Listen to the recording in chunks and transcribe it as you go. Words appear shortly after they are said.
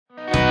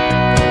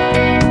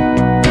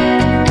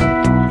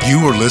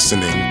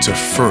listening to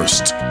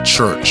First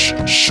Church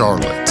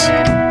Charlotte.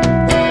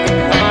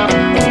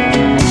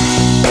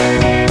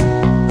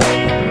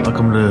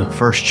 Welcome to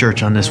First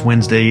Church on this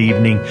Wednesday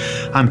evening.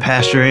 I'm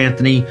Pastor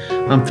Anthony.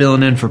 I'm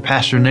filling in for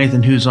Pastor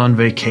Nathan, who's on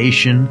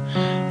vacation.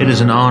 It is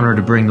an honor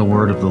to bring the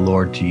word of the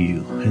Lord to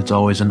you. It's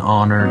always an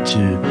honor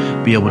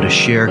to be able to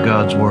share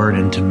God's word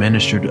and to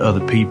minister to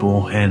other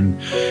people. And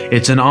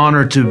it's an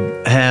honor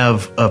to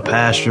have a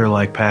pastor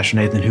like Pastor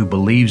Nathan who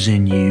believes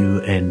in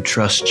you and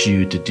trusts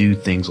you to do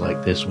things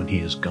like this when he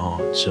is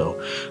gone. So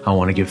I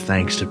want to give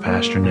thanks to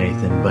Pastor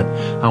Nathan, but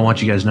I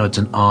want you guys to know it's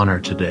an honor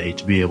today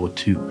to be able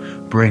to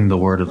bring the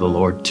word of the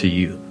Lord to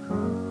you.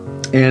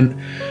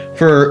 And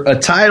for a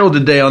title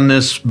today on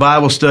this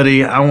Bible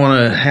study, I want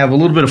to have a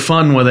little bit of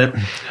fun with it.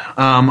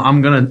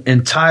 I'm going to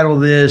entitle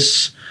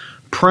this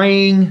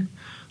Praying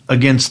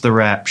Against the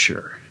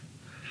Rapture.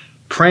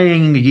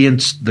 Praying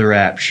Against the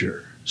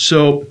Rapture.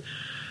 So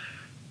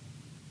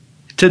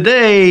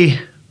today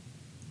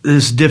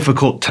is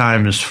difficult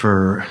times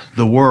for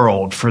the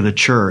world, for the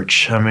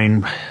church. I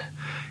mean,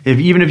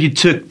 even if you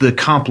took the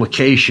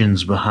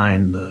complications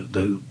behind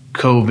the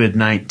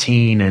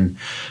COVID-19 and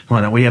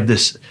whatnot, we have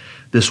this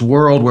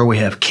world where we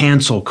have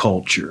cancel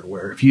culture,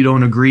 where if you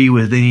don't agree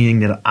with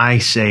anything that I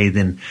say,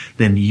 then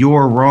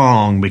you're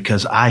wrong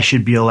because I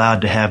should be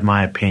allowed to have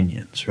my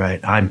opinions, right?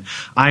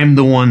 I'm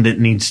the one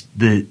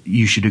that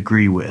you should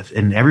agree with,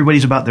 and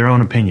everybody's about their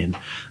own opinion.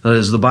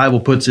 As the Bible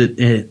puts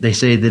it, they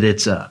say that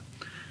it's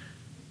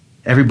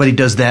everybody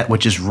does that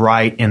which is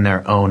right in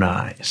their own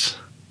eyes.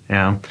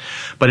 Yeah,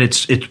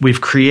 but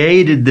we've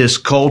created this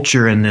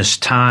culture in this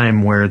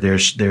time where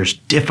there's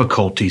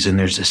difficulties and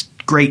there's this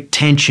great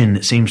tension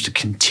that seems to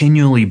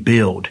continually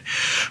build,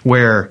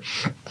 where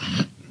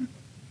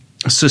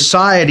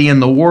society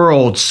and the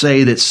world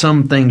say that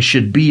some things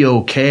should be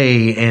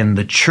okay, and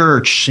the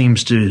church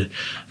seems to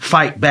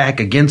fight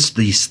back against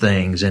these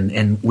things,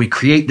 and we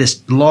create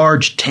this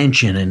large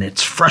tension, and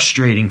it's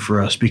frustrating for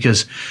us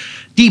because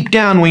deep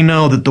down we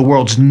know that the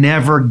world's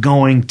never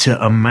going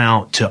to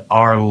amount to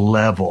our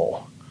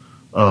level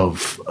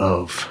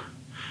of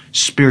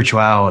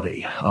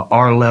spirituality,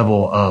 our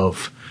level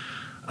of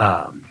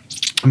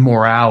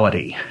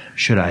morality,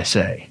 should I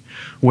say,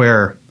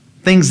 where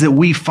things that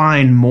we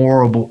find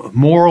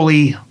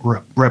morally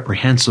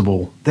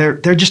reprehensible, they're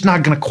just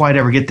not going to quite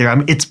ever get there. I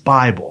mean, it's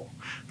Bible.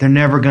 They're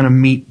never going to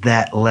meet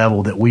that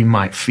level that we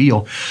might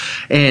feel.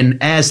 And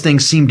as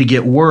things seem to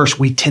get worse,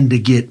 we tend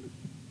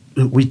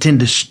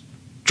to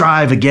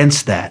strive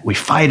against that. We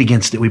fight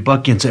against it. We buck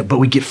against it, but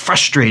we get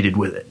frustrated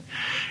with it.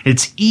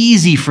 It's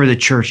easy for the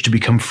church to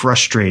become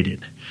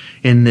frustrated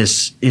in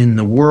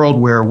the world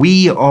where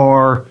we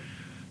are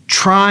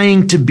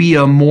trying to be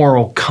a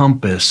moral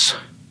compass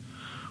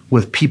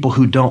with people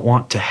who don't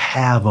want to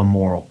have a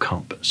moral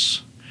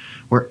compass.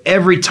 Where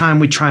every time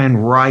we try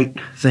and right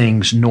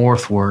things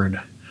northward,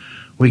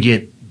 we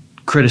get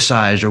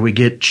criticized or we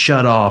get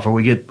shut off or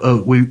we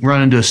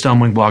run into a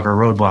stumbling block or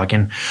a roadblock,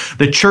 and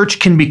the church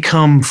can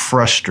become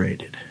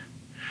frustrated.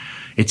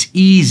 It's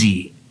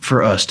easy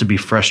for us to be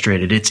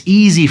frustrated. It's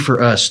easy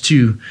for us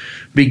to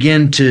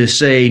begin to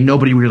say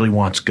nobody really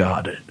wants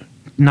God.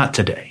 Not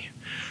today.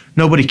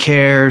 Nobody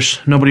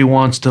cares. Nobody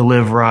wants to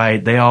live right.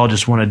 They all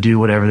just want to do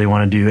whatever they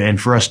want to do. And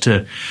for us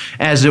to,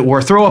 as it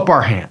were, throw up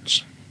our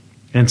hands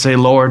and say,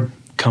 Lord,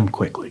 come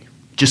quickly.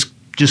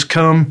 Just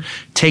come,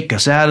 take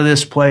us out of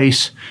this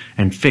place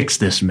and fix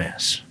this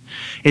mess.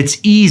 It's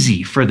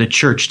easy for the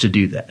church to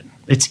do that.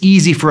 It's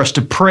easy for us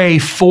to pray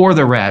for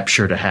the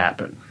rapture to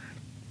happen.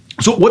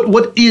 So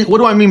what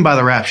do I mean by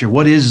the rapture?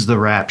 What is the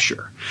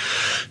rapture?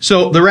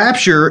 So the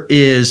rapture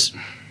is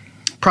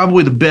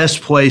probably the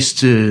best place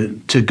to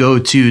go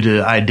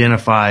to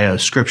identify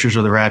scriptures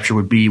of the rapture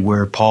would be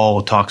where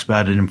Paul talks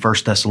about it in 1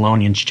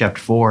 Thessalonians chapter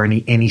 4, and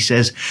he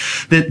says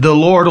that the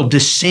Lord will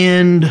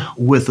descend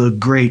with a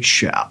great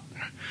shout,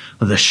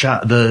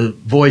 the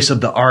voice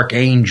of the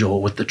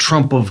archangel with the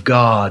trump of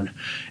God,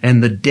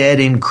 and the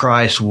dead in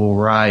Christ will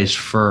rise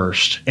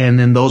first. And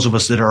then those of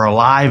us that are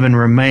alive and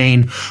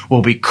remain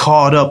will be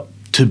caught up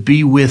to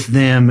be with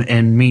them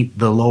and meet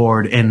the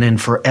Lord and then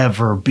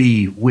forever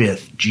be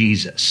with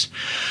Jesus.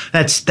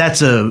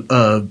 That's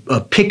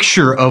a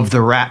picture of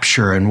the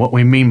rapture and what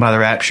we mean by the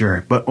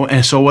rapture.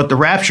 And so what the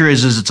rapture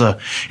is it's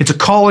a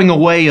calling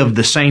away of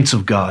the saints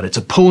of God. It's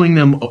a pulling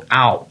them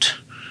out,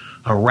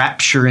 a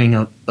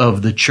rapturing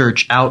of the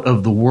church out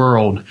of the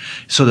world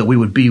so that we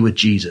would be with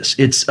Jesus.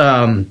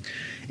 The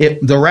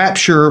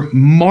rapture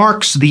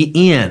marks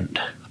the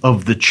end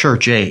of the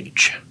church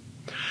age.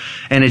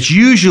 And it's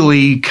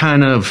usually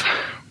kind of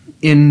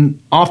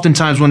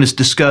oftentimes when it's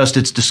discussed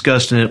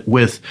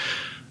with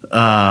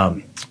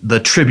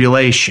the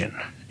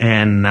tribulation.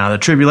 And now the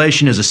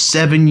tribulation is a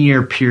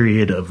 7-year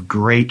period of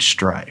great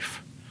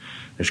strife.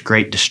 There's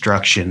great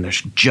destruction.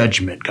 There's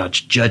judgment.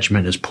 God's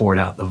judgment is poured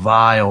out. The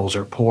vials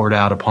are poured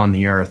out upon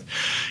the earth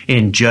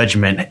in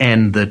judgment.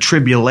 And the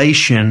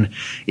tribulation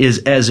is,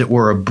 as it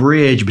were, a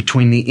bridge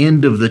between the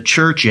end of the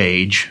church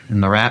age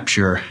and the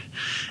rapture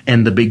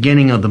and the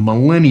beginning of the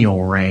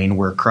millennial reign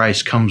where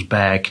Christ comes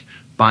back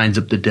binds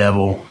up the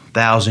devil,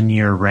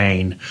 1,000-year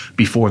reign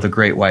before the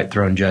great white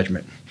throne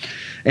judgment.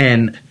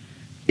 And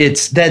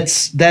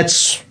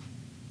that's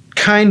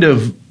kind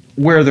of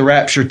where the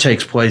rapture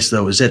takes place,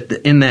 though, is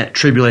in that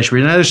tribulation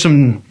period. Now,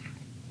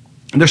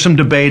 there's some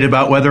debate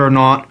about whether or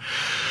not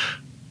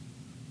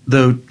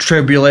the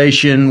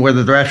tribulation,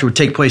 whether the rapture would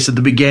take place at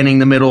the beginning,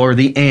 the middle, or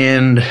the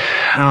end.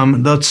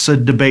 That's a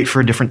debate for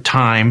a different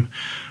time.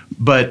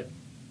 But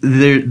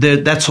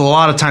that's a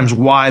lot of times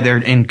why they're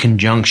in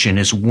conjunction,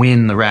 is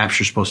when the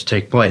rapture is supposed to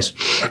take place.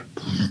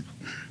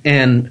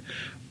 And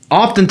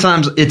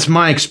oftentimes it's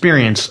my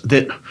experience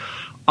that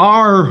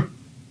our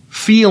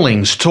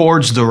feelings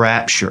towards the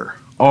rapture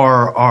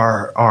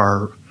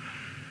are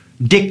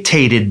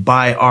dictated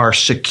by our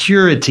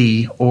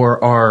security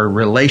or our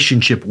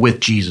relationship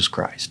with Jesus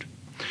Christ.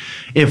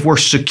 If we're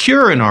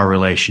secure in our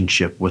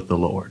relationship with the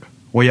Lord,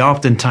 we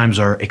oftentimes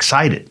are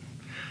excited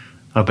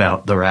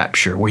about the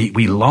rapture.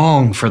 We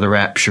long for the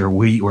rapture.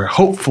 We're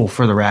hopeful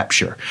for the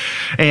rapture.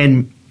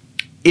 And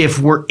if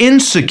we're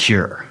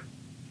insecure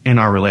in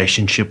our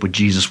relationship with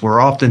Jesus,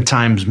 we're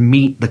oftentimes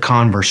meet the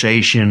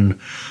conversation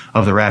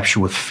of the rapture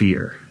with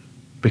fear,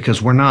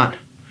 because we're not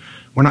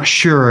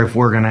sure if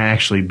we're going to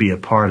actually be a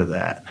part of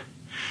that.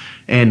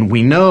 And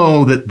we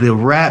know that the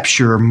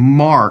rapture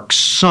marks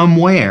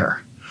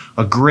somewhere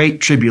a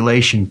great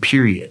tribulation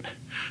period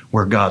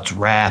where God's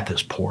wrath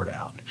is poured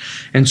out.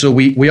 And so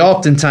we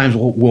oftentimes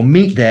will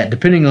meet that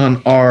depending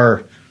on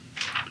our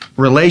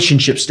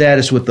relationship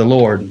status with the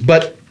Lord.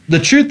 But the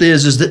truth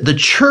is that the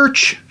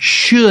church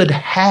should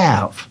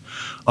have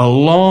a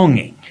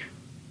longing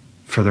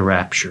for the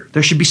rapture.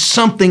 There should be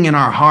something in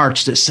our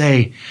hearts that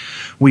say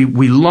we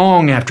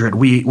long after it.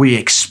 We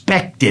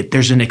expect it.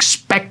 There's an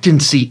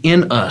expectancy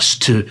in us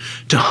to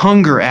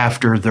hunger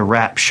after the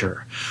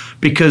rapture,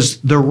 because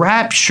the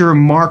rapture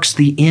marks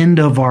the end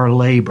of our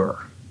labor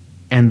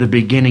and the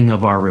beginning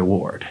of our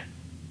reward.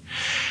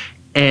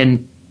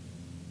 And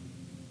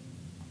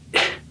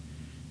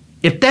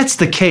if that's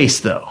the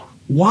case, though,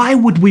 why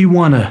would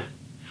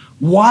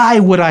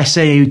I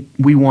say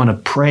we want to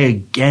pray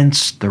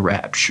against the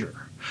rapture?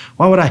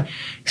 Why would I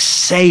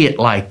say it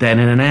like that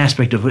in an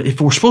aspect of, if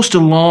we're supposed to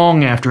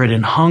long after it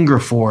and hunger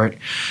for it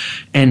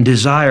and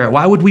desire it,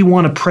 why would we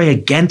want to pray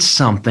against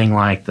something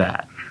like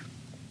that?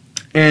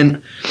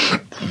 And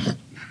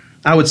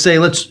I would say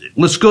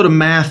let's go to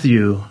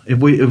Matthew. If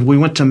we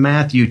went to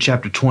Matthew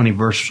chapter 20,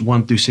 verse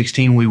 1 through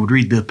 16, we would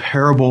read the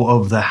parable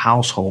of the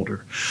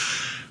householder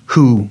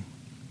who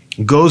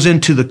goes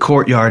into the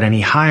courtyard and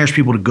he hires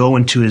people to go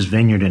into his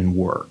vineyard and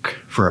work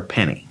for a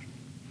penny.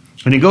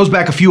 And he goes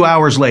back a few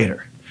hours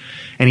later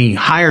and he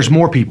hires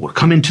more people to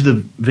come into the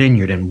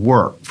vineyard and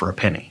work for a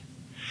penny.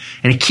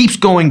 And he keeps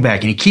going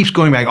back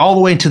all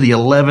the way into the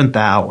 11th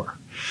hour.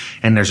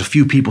 And there's a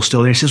few people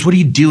still there. He says, "What are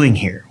you doing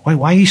here? Why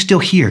are you still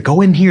here?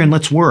 Go in here and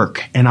let's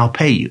work and I'll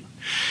pay you."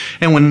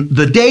 And when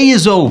the day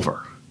is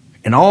over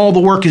and all the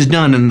work is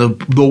done and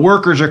the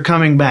workers are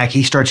coming back,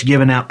 he starts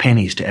giving out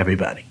pennies to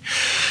everybody.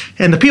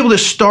 And the people that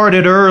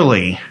started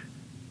early,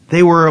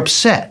 they were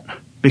upset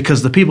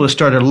because the people that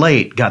started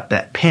late got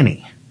that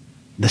penny,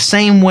 the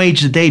same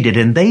wage that they did.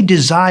 And they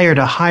desired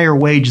a higher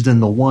wage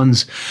than the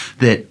ones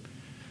that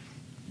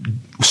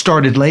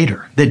started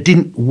later, that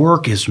didn't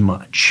work as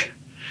much.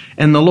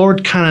 And the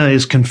Lord kind of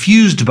is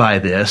confused by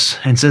this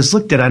and says,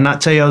 "Look, did I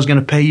not tell you I was going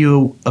to pay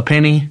you a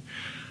penny?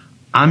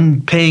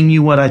 I'm paying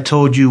you what I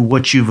told you,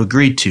 what you've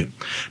agreed to."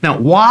 Now,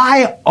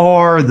 why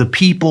are the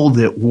people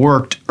that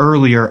worked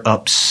earlier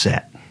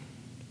upset?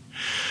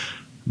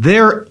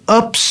 They're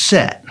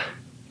upset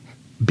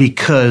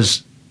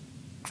because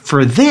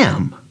for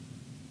them,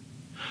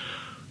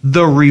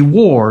 the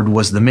reward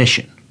was the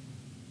mission.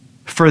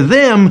 For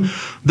them,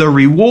 the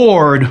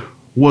reward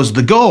was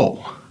the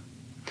goal.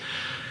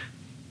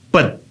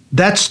 But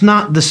that's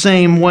not the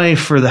same way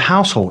for the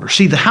householder.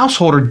 See, the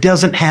householder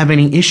doesn't have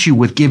any issue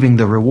with giving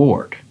the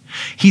reward.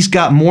 He's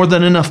got more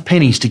than enough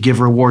pennies to give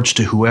rewards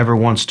to whoever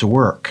wants to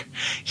work.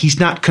 He's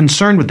not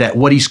concerned with that.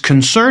 What he's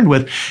concerned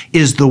with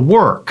is the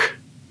work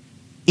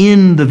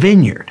in the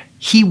vineyard.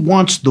 He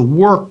wants the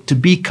work to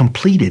be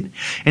completed.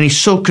 And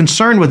he's so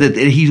concerned with it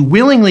that he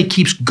willingly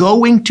keeps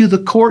going to the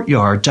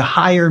courtyard to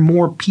hire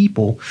more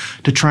people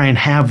to try and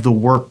have the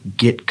work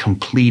get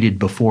completed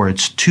before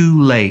it's too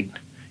late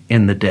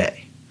in the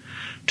day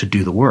to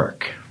do the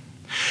work.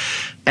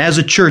 As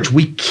a church,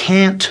 we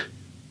can't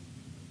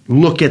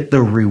look at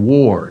the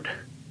reward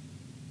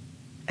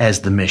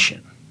as the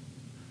mission.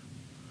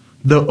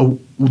 The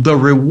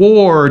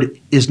reward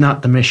is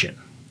not the mission.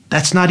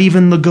 That's not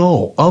even the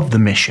goal of the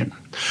mission.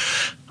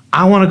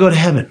 I want to go to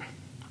heaven.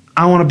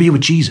 I want to be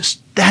with Jesus.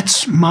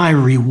 That's my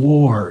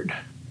reward.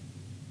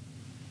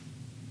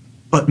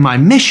 But my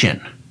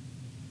mission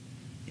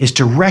is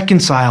to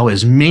reconcile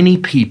as many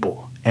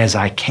people as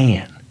I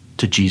can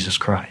to Jesus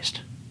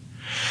Christ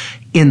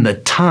in the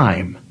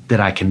time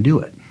that I can do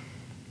it.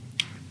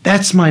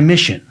 That's my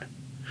mission.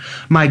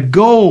 My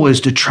goal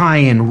is to try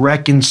and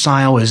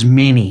reconcile as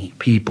many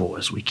people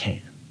as we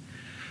can.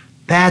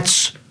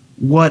 That's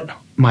what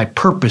my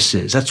purpose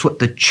is. That's what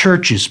the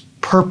church's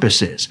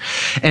purpose is.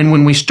 And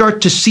when we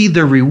start to see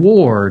the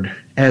reward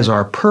as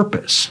our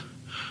purpose,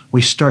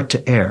 we start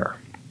to err.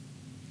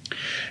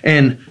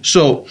 And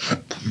so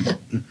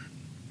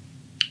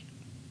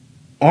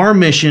our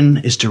mission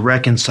is to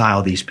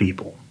reconcile these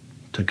people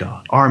to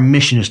God. Our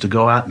mission is to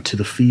go out into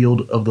the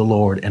field of the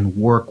Lord and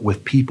work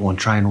with people and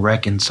try and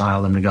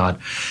reconcile them to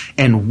God.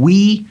 And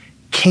we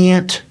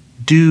can't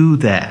do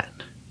that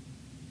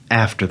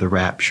after the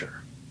rapture.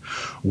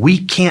 We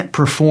can't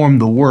perform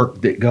the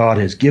work that God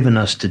has given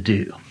us to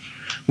do.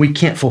 We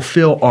can't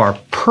fulfill our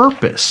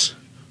purpose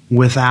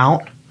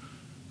without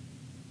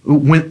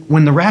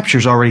when the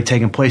rapture's already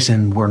taken place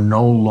and we're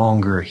no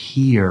longer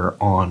here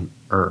on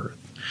earth.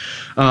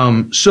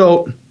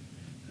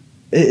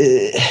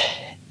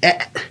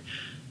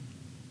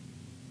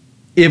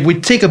 If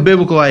we take a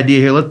biblical idea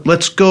here,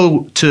 let's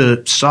go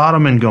to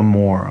Sodom and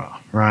Gomorrah,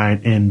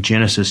 right, in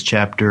Genesis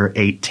chapter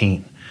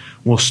 18,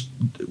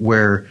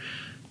 where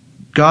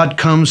God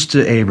comes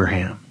to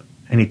Abraham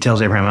and he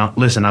tells Abraham,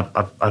 "Listen,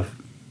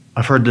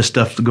 I've heard this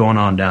stuff going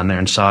on down there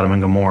in Sodom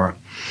and Gomorrah,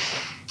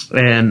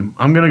 and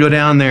I'm going to go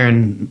down there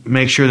and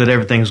make sure that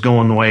everything's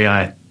going the way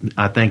I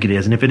think it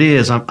is. And if it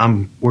is,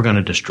 we're going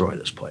to destroy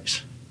this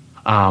place."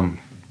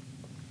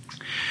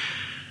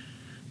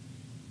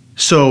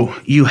 So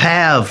you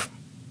have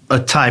a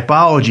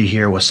typology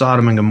here with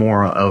Sodom and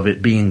Gomorrah of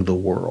it being the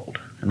world.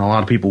 And a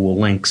lot of people will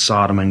link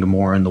Sodom and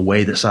Gomorrah and the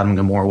way that Sodom and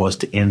Gomorrah was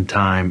to end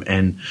time.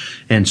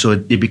 And so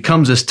it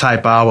becomes this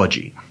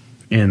typology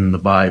in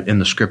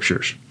the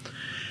scriptures.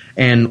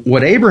 And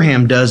what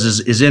Abraham does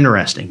is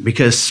interesting,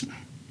 because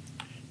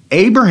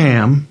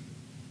Abraham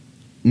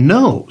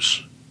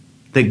knows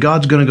that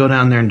God's going to go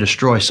down there and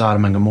destroy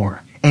Sodom and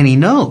Gomorrah. And he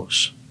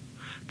knows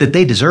that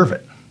they deserve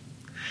it.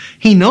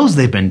 He knows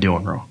they've been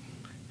doing wrong.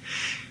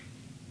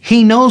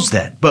 He knows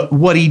that. But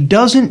what he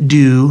doesn't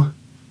do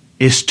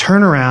is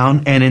turn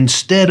around and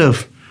instead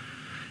of,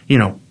 he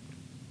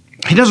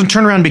doesn't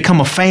turn around and become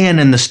a fan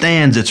in the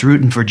stands that's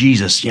rooting for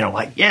Jesus.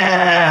 Like,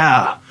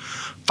 yeah,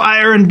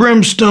 fire and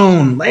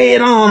brimstone, lay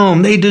it on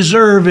them. They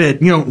deserve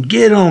it.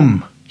 Get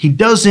them. He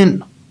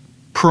doesn't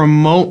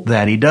promote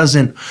that. He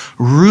doesn't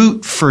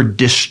root for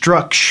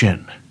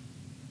destruction.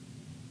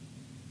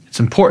 It's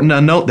important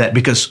to note that,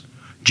 because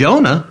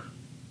Jonah,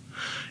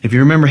 if you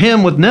remember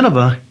him with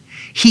Nineveh,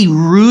 he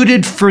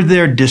rooted for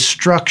their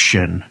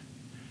destruction,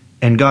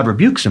 and God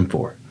rebukes him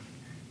for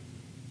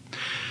it.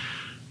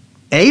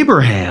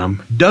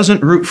 Abraham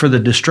doesn't root for the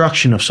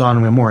destruction of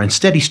Sodom and Gomorrah.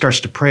 Instead, he starts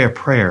to pray a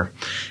prayer,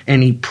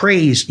 and he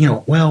prays,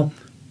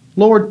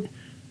 Lord,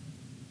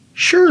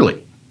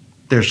 surely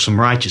there's some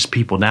righteous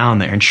people down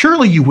there, and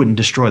surely you wouldn't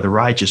destroy the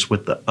righteous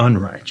with the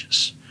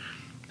unrighteous.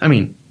 I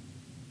mean,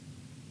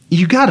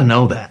 you got to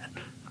know that.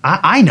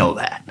 I know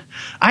that.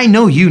 I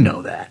know you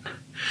know that.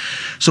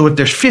 So if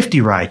there's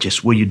 50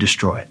 righteous, will you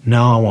destroy it?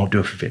 No, I won't do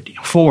it for 50.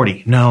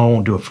 40, no, I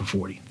won't do it for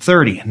 40.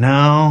 30,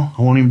 no,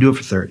 I won't even do it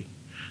for 30.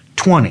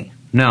 20,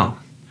 no.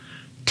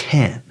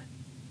 10,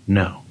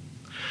 no.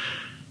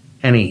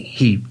 And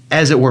he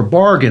as it were,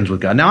 bargains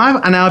with God.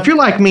 Now, if you're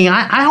like me,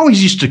 I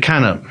always used to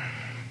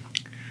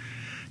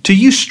to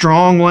use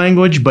strong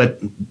language,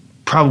 but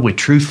probably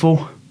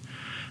truthful.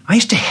 I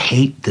used to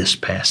hate this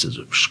passage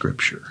of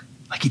Scripture.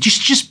 Like, it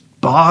just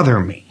bother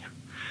me.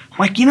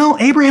 Like,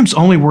 Abraham's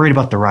only worried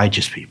about the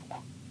righteous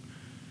people.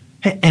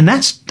 And I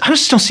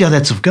just don't see how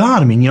that's of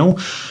God. I mean,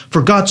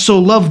 for God so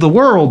loved the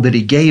world that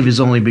he gave his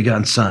only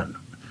begotten son.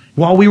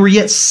 While we were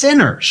yet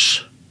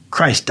sinners,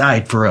 Christ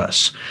died for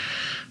us.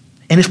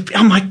 And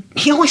I'm like,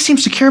 he always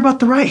seems to care about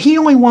the right. He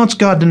only wants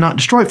God to not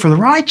destroy it for the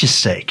righteous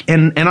sake.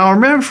 And I'll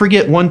never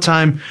forget one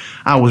time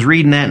I was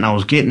reading that and I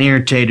was getting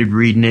irritated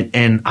reading it.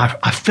 And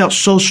I felt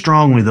so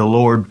strongly the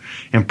Lord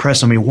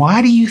impressed on me.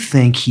 Why do you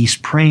think he's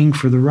praying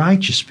for the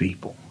righteous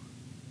people?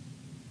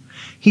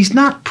 He's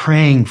not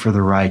praying for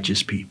the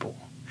righteous people.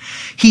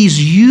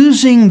 He's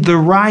using the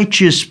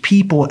righteous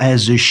people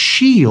as a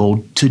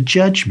shield to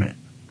judgment.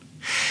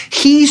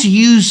 He's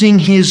using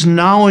his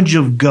knowledge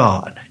of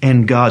God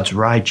and God's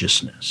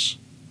righteousness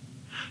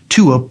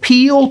to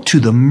appeal to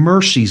the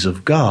mercies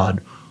of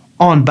God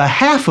on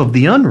behalf of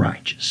the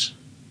unrighteous.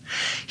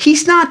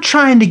 He's not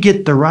trying to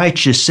get the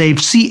righteous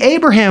saved. See,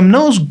 Abraham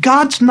knows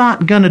God's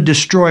not going to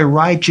destroy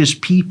righteous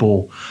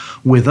people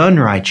with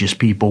unrighteous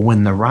people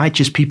when the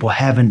righteous people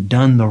haven't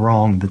done the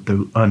wrong that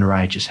the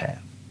unrighteous have.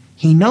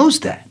 He knows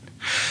that.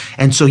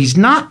 And so he's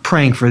not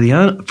praying for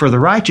the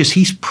righteous.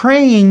 He's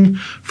praying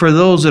for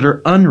those that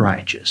are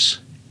unrighteous.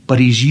 But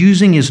he's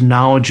using his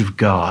knowledge of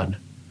God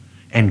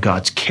and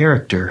God's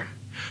character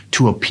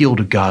to appeal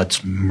to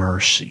God's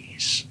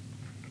mercies.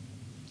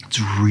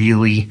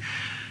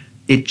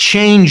 It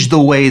changed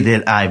the way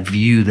that I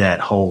view that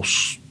whole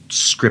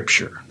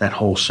scripture, that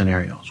whole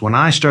scenario. When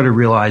I started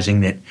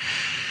realizing that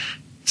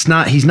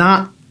he's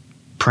not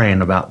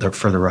praying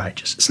for the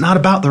righteous. It's not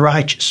about the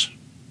righteous.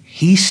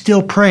 He's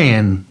still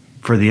praying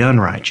for the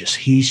unrighteous.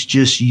 He's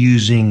just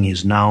using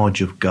his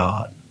knowledge of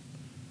God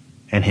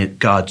and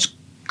God's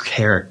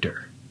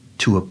character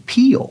to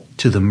appeal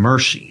to the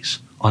mercies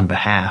on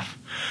behalf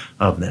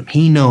of them.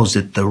 He knows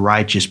that the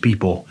righteous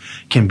people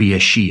can be a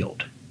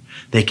shield.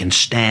 They can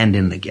stand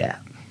in the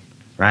gap,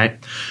 right?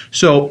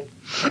 So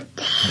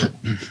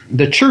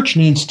the church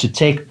needs to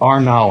take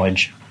our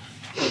knowledge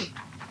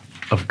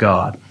of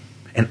God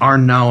and our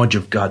knowledge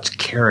of God's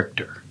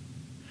character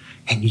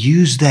and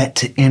use that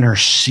to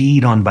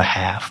intercede on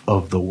behalf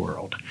of the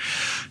world.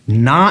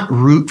 Not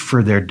root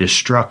for their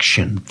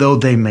destruction, though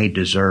they may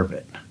deserve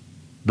it.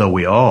 Though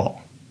we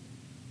all,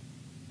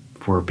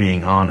 if we're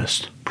being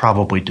honest,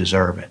 probably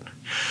deserve it.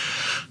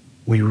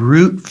 We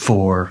root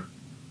for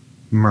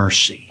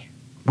mercy.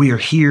 We are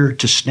here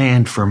to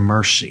stand for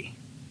mercy,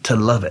 to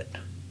love it,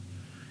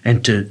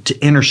 and to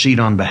intercede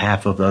on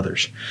behalf of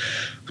others.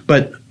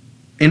 But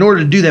in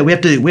order to do that, we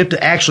have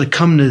to actually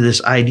come to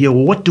this idea,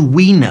 well, what do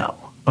we know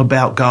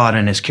about God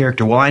and his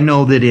character? Well, I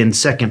know that in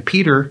 2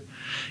 Peter,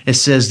 it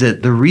says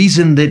that the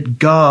reason that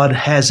God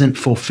hasn't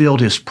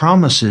fulfilled his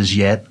promises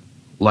yet,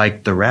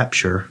 like the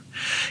rapture,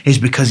 is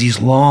because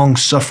he's long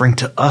suffering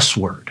to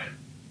usward,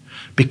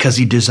 because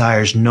he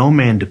desires no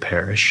man to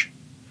perish,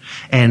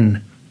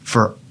 and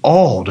for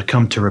all to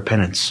come to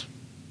repentance,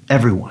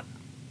 everyone.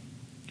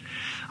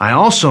 I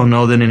also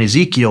know that in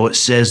Ezekiel it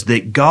says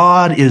that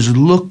God is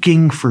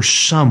looking for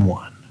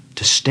someone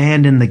to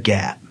stand in the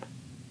gap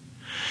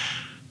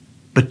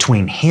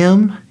between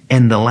him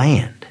and the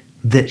land,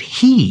 that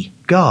he,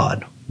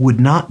 God, would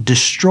not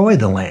destroy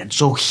the land.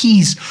 So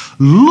he's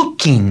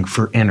looking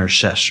for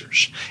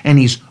intercessors, and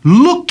he's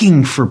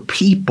looking for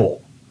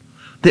people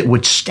that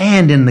would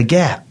stand in the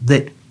gap,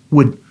 that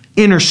would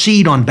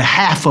intercede on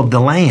behalf of the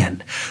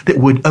land, that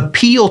would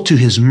appeal to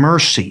his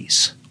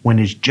mercies when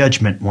his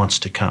judgment wants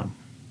to come.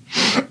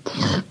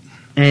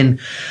 And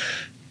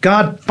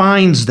God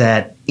finds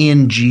that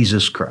in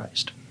Jesus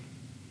Christ.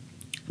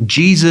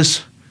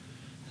 Jesus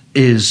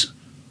is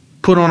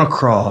put on a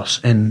cross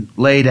and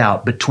laid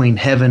out between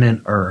heaven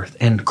and earth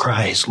and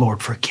cries,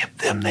 Lord, forgive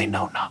them, they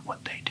know not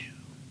what they do.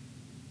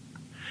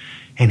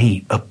 And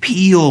he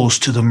appeals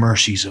to the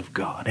mercies of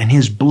God, and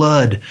his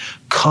blood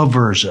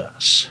covers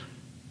us.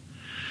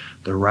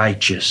 The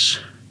righteous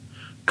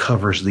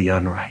covers the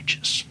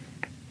unrighteous.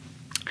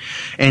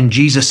 And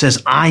Jesus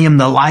says, I am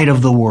the light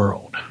of the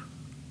world.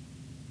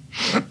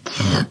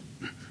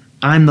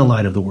 I'm the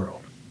light of the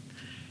world.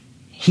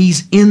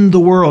 He's in the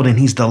world, and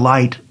he's the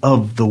light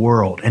of the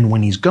world. And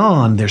when he's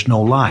gone, there's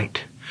no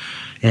light.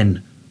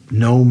 And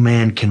no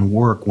man can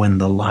work when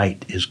the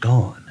light is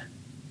gone.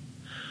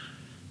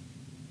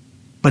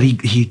 But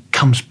he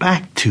comes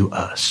back to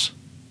us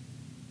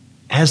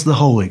as the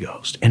Holy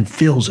Ghost and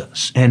fills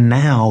us. And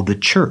now the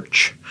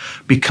church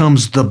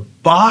becomes the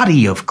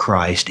body of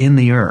Christ in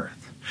the earth.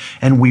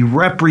 And we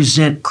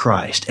represent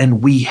Christ,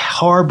 and we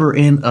harbor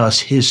in us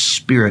his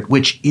Spirit,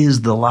 which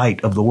is the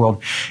light of the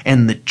world.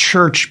 And the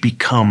church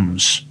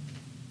becomes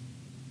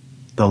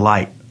the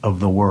light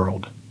of the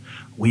world.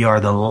 We are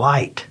the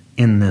light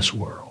in this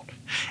world.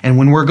 And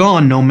when we're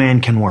gone, no man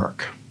can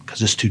work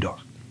because it's too dark.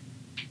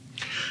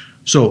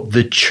 So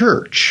the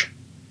church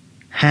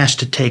has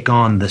to take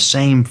on the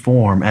same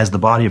form as the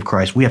body of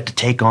Christ. We have to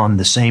take on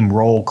the same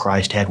role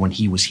Christ had when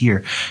he was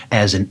here,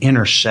 as an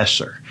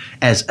intercessor,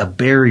 as a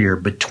barrier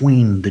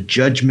between the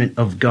judgment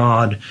of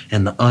God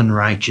and the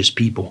unrighteous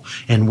people.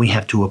 And we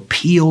have to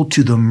appeal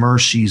to the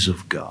mercies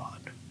of God.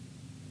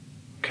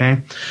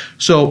 Okay?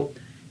 So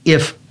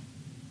if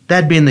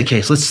that being the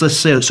case, let's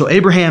say, so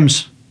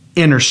Abraham's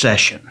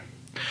intercession,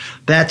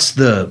 that's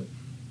the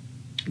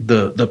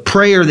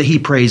prayer that he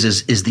prays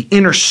is the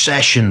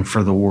intercession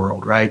for the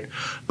world, right?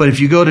 But if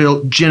you go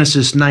to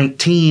Genesis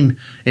 19,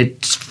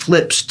 it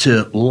flips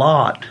to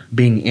Lot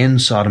being in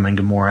Sodom and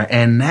Gomorrah.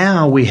 And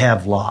now we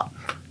have Lot,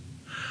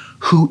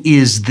 who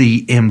is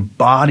the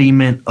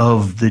embodiment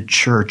of the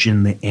church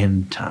in the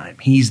end time.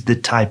 He's the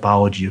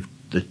typology of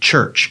the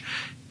church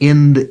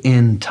in the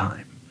end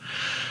time.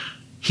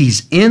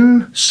 He's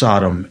in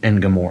Sodom and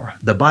Gomorrah.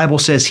 The Bible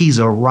says he's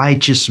a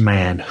righteous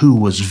man who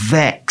was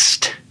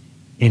vexed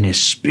in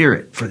his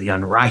spirit for the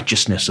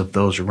unrighteousness of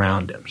those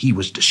around him. He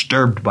was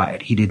disturbed by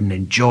it. He didn't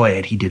enjoy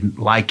it. He didn't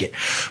like it.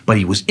 But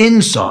he was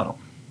in Sodom,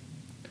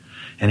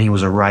 and he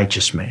was a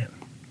righteous man.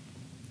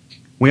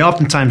 We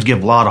oftentimes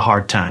give Lot a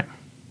hard time.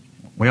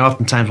 We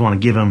oftentimes want to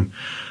give him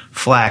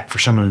flack for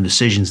some of the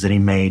decisions that he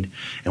made,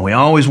 and we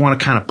always want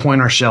to kind of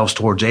point ourselves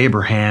towards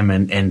Abraham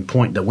and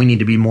point that we need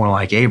to be more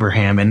like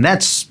Abraham, and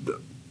that's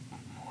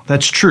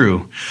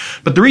true.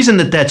 But the reason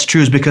that that's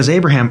true is because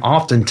Abraham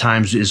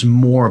oftentimes is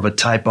more of a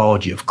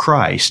typology of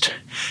Christ,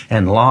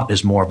 and Lot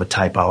is more of a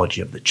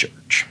typology of the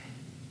church.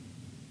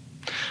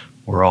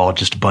 We're all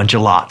just a bunch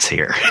of Lots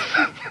here.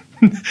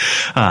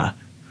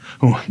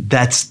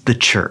 That's the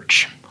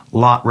church.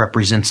 Lot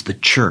represents the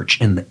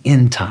church in the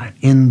end time,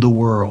 in the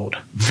world,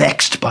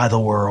 vexed by the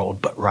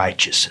world, but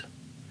righteous.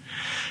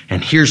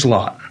 And here's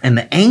Lot. And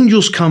the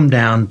angels come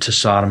down to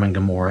Sodom and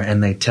Gomorrah,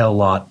 and they tell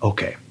Lot,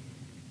 okay,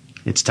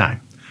 it's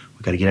time.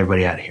 We've got to get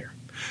everybody out of here.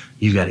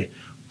 You got to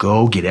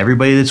go get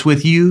everybody that's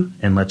with you,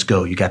 and let's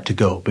go. You got to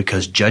go,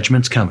 because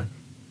judgment's coming.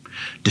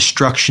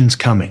 Destruction's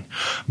coming.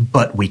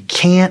 But we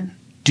can't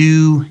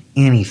do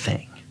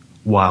anything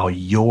while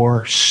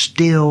you're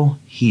still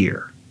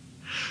here.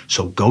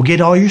 So go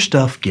get all your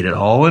stuff, get it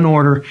all in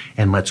order,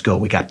 and let's go.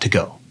 We got to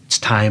go. It's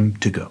time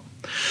to go.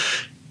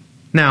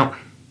 Now,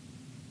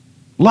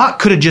 Lot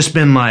could have just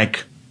been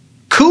like,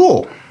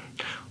 cool,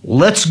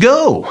 let's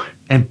go,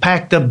 and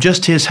packed up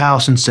just his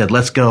house and said,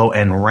 let's go,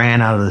 and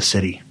ran out of the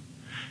city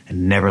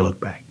and never looked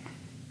back.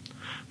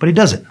 But he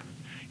doesn't.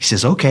 He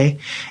says, okay,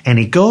 and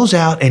he goes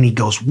out and he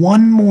goes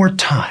one more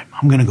time.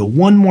 I'm going to go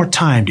one more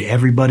time to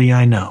everybody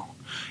I know.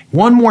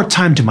 One more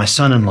time to my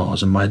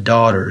son-in-laws and my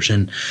daughters,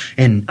 and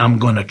I'm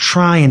going to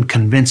try and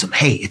convince them,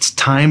 hey, it's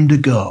time to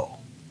go.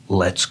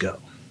 Let's go.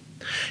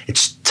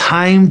 It's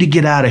time to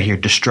get out of here.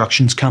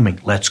 Destruction's coming.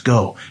 Let's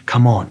go.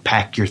 Come on,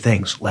 pack your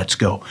things. Let's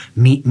go.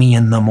 Meet me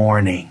in the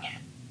morning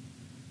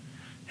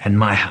in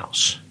my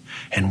house,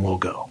 and we'll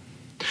go.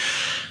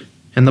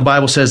 And the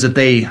Bible says that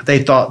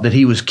they thought that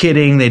he was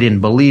kidding. They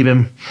didn't believe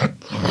him.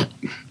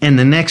 And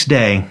the next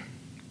day,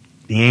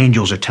 the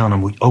angels are telling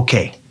him,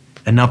 okay,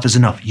 enough is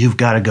enough. You've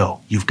got to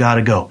go. You've got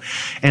to go.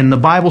 And the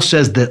Bible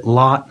says that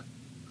Lot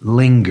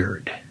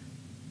lingered.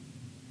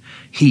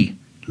 He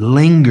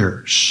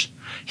lingers.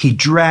 He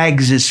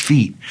drags his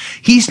feet.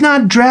 He's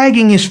not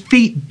dragging his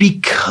feet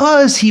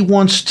because he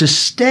wants to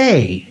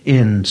stay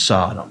in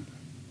Sodom.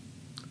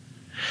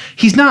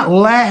 He's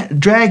not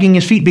dragging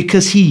his feet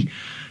because he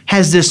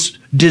has this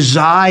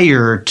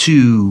desire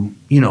to,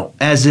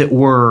 as it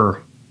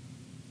were,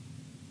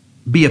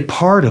 be a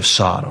part of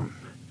Sodom.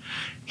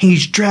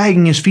 He's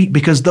dragging his feet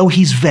because though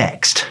he's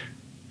vexed,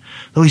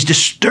 though he's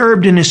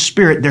disturbed in his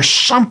spirit, there's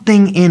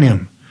something in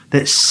him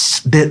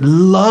that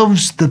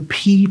loves the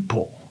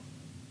people.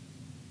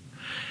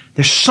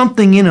 There's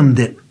something in him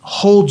that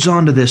holds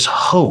on to this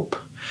hope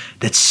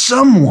that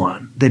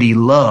someone that he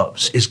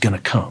loves is going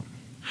to come.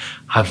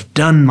 I've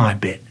done my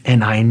bit,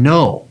 and I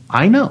know,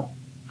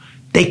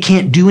 they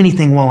can't do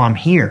anything while I'm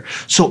here.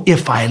 So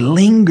if I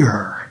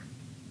linger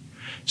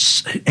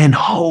and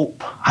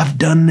hope, I've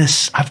done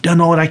this, I've done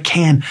all that I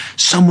can,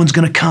 someone's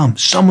going to come.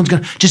 Someone's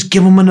going to, just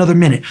give them another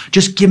minute.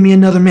 Just give me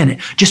another minute.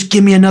 Just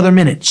give me another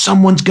minute.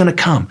 Someone's going to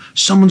come.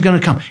 Someone's going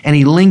to come. And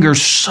he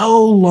lingers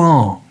so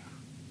long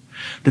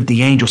that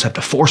the angels have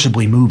to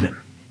forcibly move him,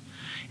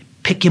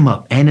 pick him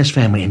up and his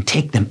family, and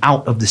take them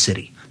out of the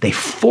city. They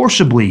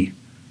forcibly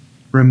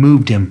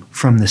removed him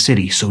from the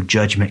city so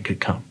judgment could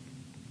come.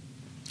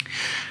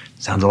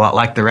 Sounds a lot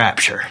like the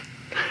rapture.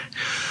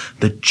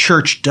 The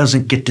church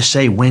doesn't get to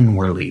say when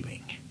we're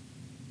leaving,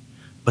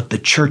 but the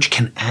church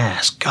can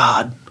ask,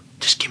 God,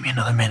 just give me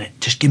another minute.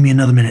 Just give me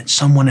another minute.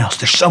 Someone else.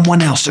 There's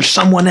someone else. There's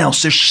someone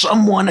else. There's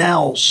someone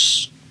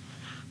else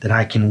that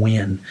I can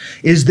win.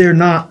 Is there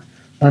not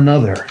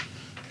another?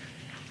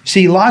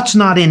 See, Lot's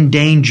not in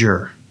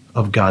danger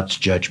of God's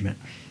judgment.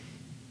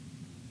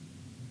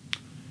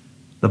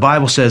 The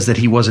Bible says that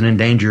he wasn't in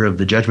danger of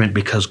the judgment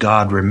because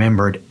God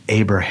remembered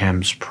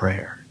Abraham's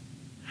prayer.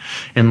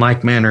 In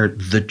like manner,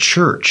 the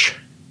church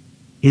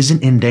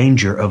isn't in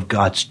danger of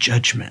God's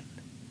judgment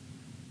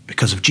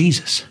because of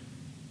Jesus.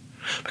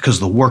 Because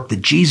of the work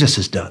that Jesus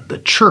has done, the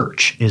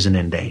church isn't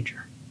in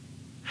danger.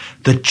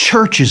 The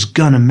church is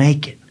going to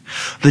make it.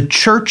 The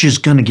church is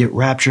going to get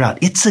raptured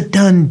out. It's a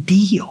done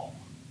deal.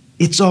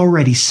 It's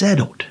already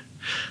settled.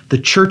 The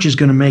church is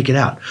going to make it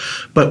out.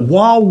 But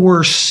while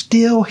we're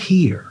still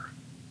here,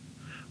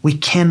 we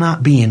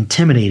cannot be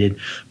intimidated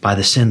by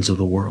the sins of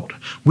the world.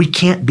 We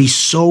can't be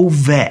so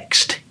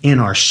vexed in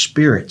our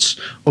spirits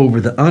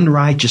over the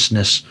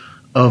unrighteousness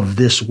of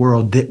this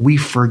world that we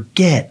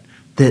forget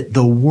that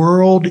the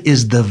world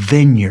is the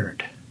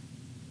vineyard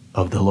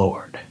of the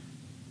Lord.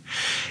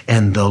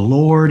 And the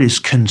Lord is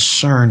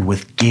concerned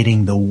with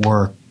getting the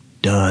work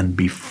done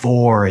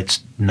before it's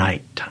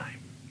nighttime.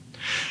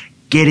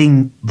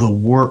 Getting the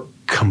work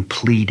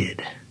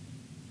completed.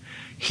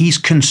 He's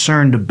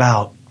concerned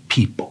about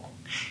people.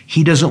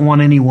 He doesn't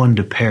want anyone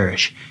to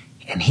perish,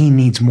 and he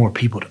needs more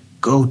people to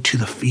go to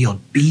the field.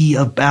 Be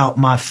about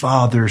my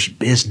Father's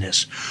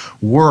business.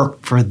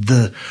 Work, for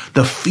the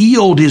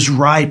field is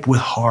ripe with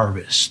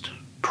harvest.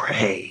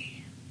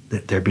 Pray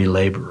that there be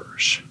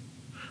laborers.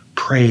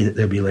 Pray that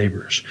there be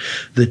laborers.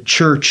 The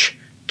church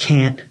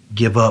can't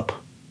give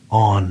up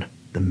on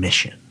the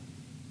mission.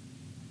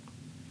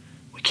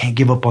 We can't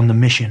give up on the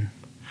mission.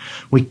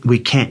 We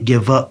can't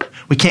give up.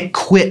 We can't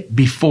quit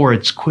before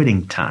it's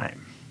quitting time.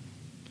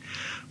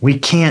 We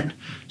can't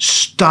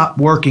stop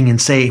working and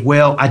say,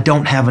 well, I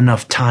don't have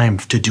enough time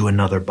to do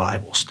another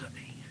Bible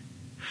study.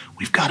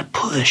 We've got to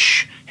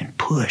push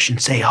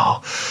and say,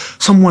 oh,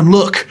 someone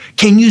look,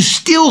 can you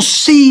still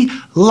see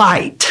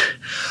light?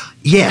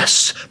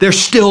 Yes, there's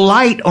still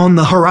light on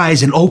the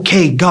horizon.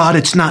 Okay, God,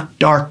 it's not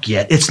dark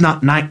yet. It's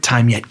not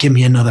nighttime yet. Give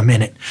me another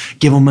minute.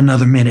 Give them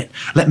another minute.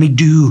 Let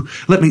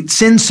me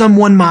send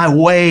someone my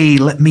way.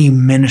 Let me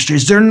minister.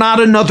 Is there not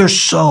another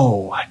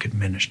soul I could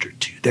minister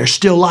to? There's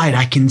still light.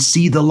 I can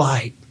see the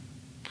light.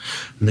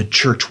 And the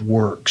church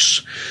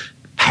works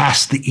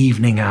past the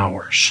evening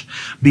hours,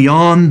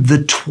 beyond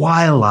the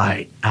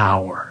twilight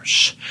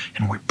hours.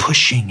 And we're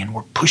pushing.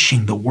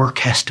 The work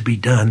has to be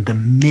done. The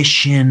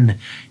mission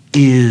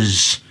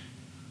is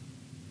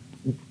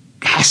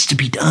has to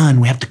be done.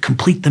 We have to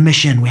complete the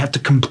mission. We have to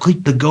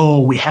complete the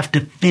goal. We have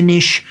to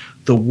finish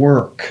the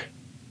work.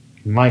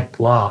 Mike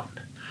Lot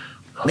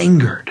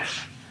lingered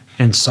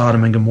in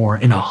Sodom and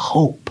Gomorrah in a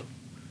hope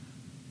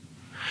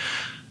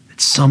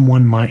that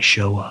someone might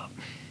show up.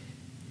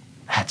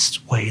 That's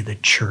the way the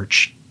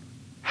church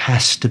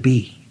has to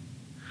be.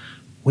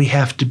 We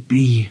have to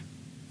be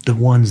the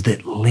ones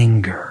that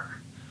linger.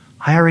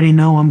 I already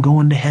know I'm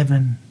going to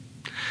heaven.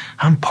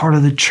 I'm part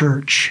of the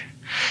church.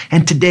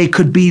 And today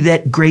could be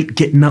that great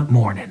getting up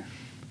morning.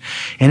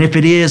 And if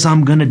it is,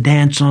 I'm going to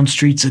dance on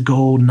streets of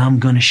gold and I'm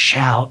going to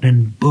shout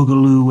and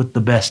boogaloo with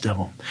the best of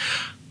them.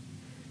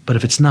 But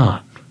if it's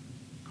not,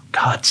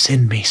 God,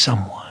 send me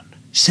someone.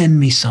 Send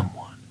me someone.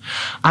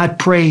 I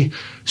pray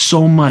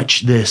so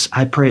much this.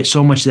 I pray it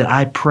so much that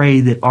I pray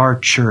that our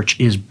church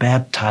is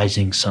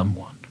baptizing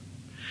someone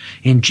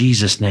in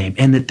Jesus' name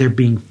and that they're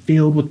being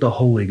filled with the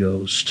Holy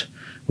Ghost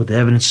with the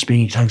evidence of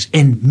speaking in tongues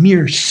in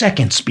mere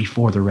seconds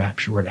before the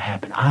rapture were to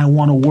happen. I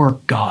want to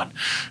work, God,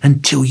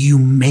 until you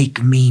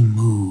make me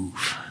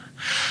move.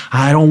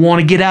 I don't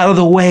want to get out of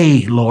the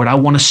way, Lord. I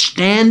want to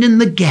stand in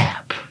the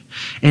gap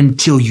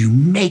until you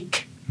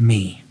make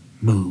me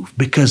move.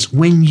 Because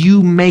when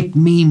you make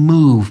me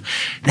move,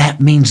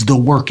 that means the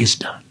work is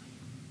done.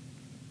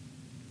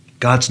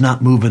 God's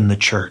not moving the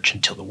church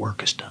until the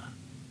work is done.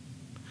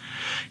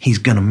 He's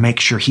going to make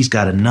sure he's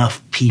got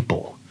enough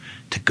people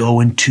to go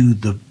into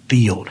the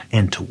field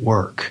and to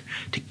work,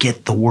 to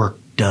get the work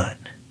done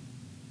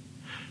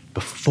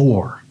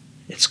before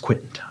it's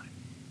quitting time.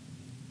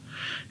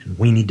 And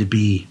we need to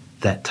be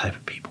that type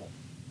of people.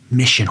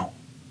 Missional.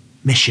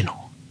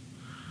 Missional.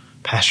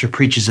 Pastor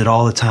preaches it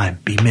all the time.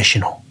 Be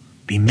missional.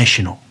 Be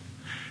missional.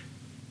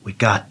 We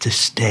got to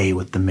stay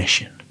with the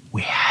mission.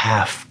 We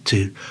have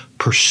to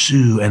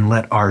pursue and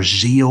let our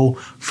zeal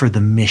for the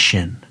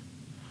mission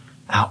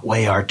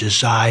outweigh our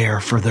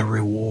desire for the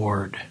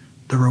reward.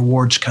 The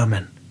reward's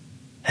coming.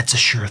 That's a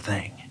sure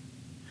thing.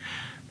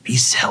 Be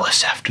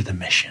zealous after the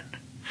mission.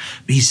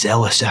 Be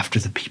zealous after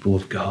the people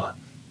of God.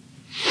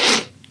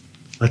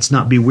 Let's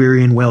not be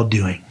weary in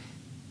well-doing.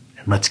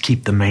 And let's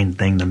keep the main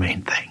thing the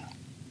main thing.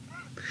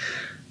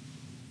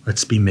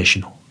 Let's be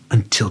missional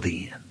until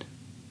the end.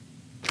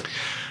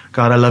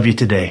 God, I love you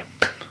today.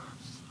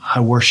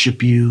 I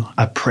worship you.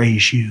 I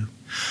praise you.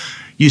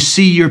 You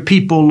see your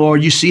people,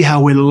 Lord. You see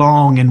how we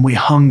long and we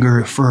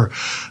hunger for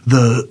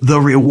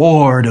the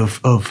reward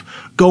of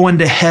going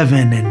to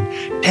heaven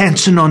and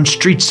dancing on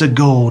streets of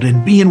gold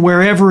and being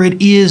wherever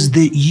it is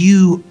that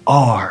you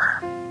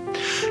are.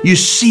 You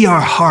see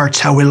our hearts,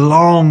 how we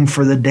long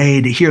for the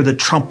day to hear the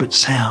trumpet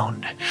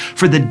sound,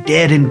 for the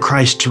dead in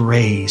Christ to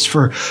raise,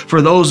 for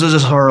those of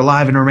us who are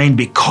alive and remain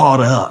be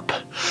caught up,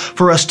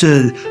 for us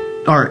to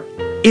our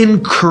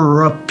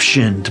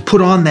incorruption, to put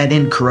on that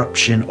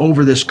incorruption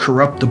over this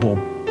corruptible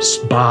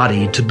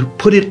body, to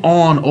put it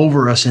on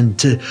over us and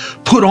to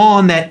put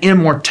on that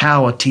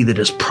immortality that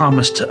is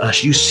promised to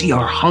us. You see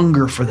our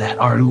hunger for that,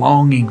 our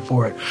longing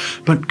for it.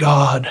 But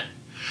God,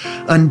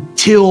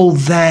 until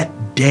that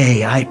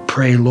day, I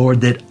pray, Lord,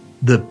 that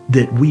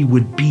we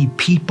would be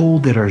people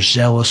that are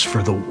zealous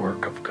for the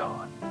work of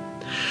God.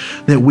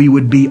 That we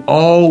would be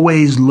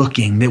always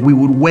looking, that we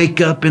would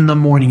wake up in the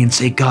morning and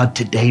say, God,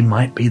 today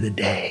might be the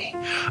day.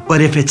 But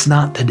if it's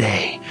not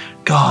today,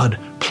 God,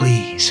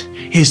 please,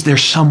 is there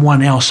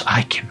someone else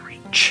I can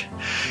reach?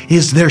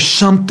 Is there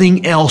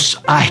something else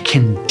I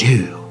can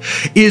do?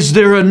 Is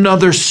there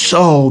another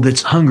soul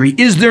that's hungry?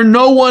 Is there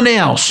no one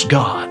else,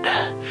 God,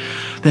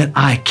 that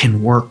I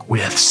can work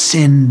with?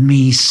 Send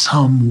me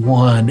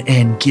someone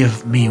and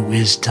give me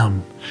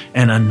wisdom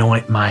and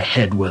anoint my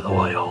head with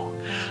oil.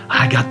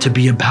 I got to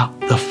be about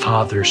the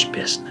Father's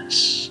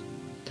business.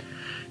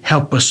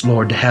 Help us,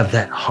 Lord, to have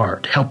that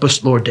heart. Help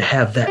us, Lord, to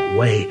have that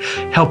way.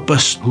 Help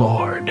us,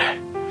 Lord,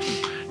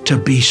 to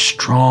be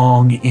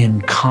strong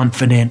and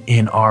confident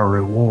in our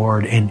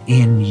reward and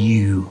in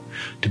you,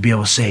 to be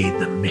able to say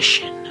the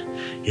mission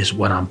is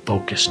what I'm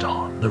focused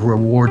on. The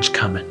reward's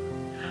coming,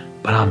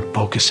 but I'm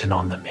focusing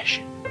on the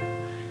mission.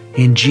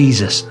 In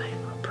Jesus' name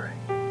I pray.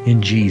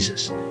 In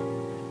Jesus' name.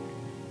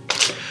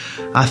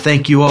 I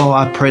thank you all.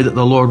 I pray that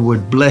the Lord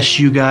would bless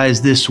you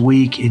guys this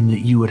week and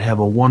that you would have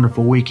a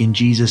wonderful week in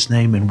Jesus'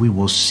 name, and we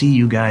will see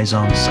you guys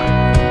on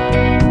Sunday.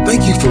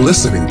 Thank you for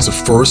listening to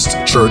First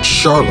Church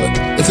Charlotte.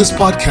 If this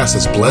podcast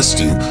has blessed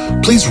you,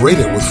 please rate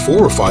it with 4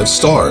 or 5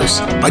 stars.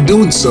 By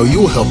doing so, you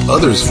will help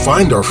others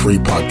find our free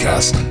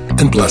podcast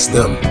and bless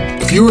them.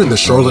 If you're in the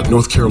Charlotte,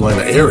 North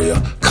Carolina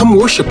area, come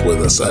worship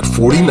with us at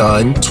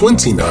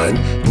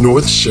 4929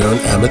 North Sharon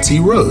Amity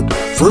Road.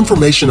 For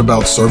information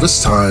about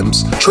service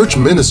times, church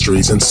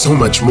ministries, and so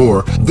much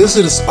more,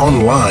 visit us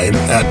online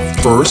at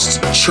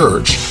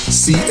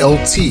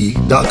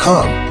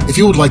firstchurchclt.com. If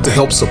you would like to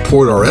help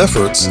support our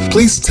efforts,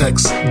 please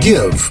text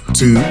GIVE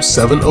to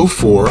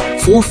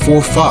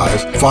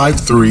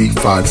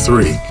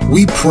 704-445-5353.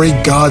 We pray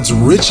God's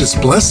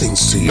richest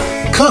blessings to you.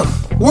 Come,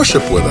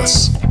 worship with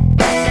us.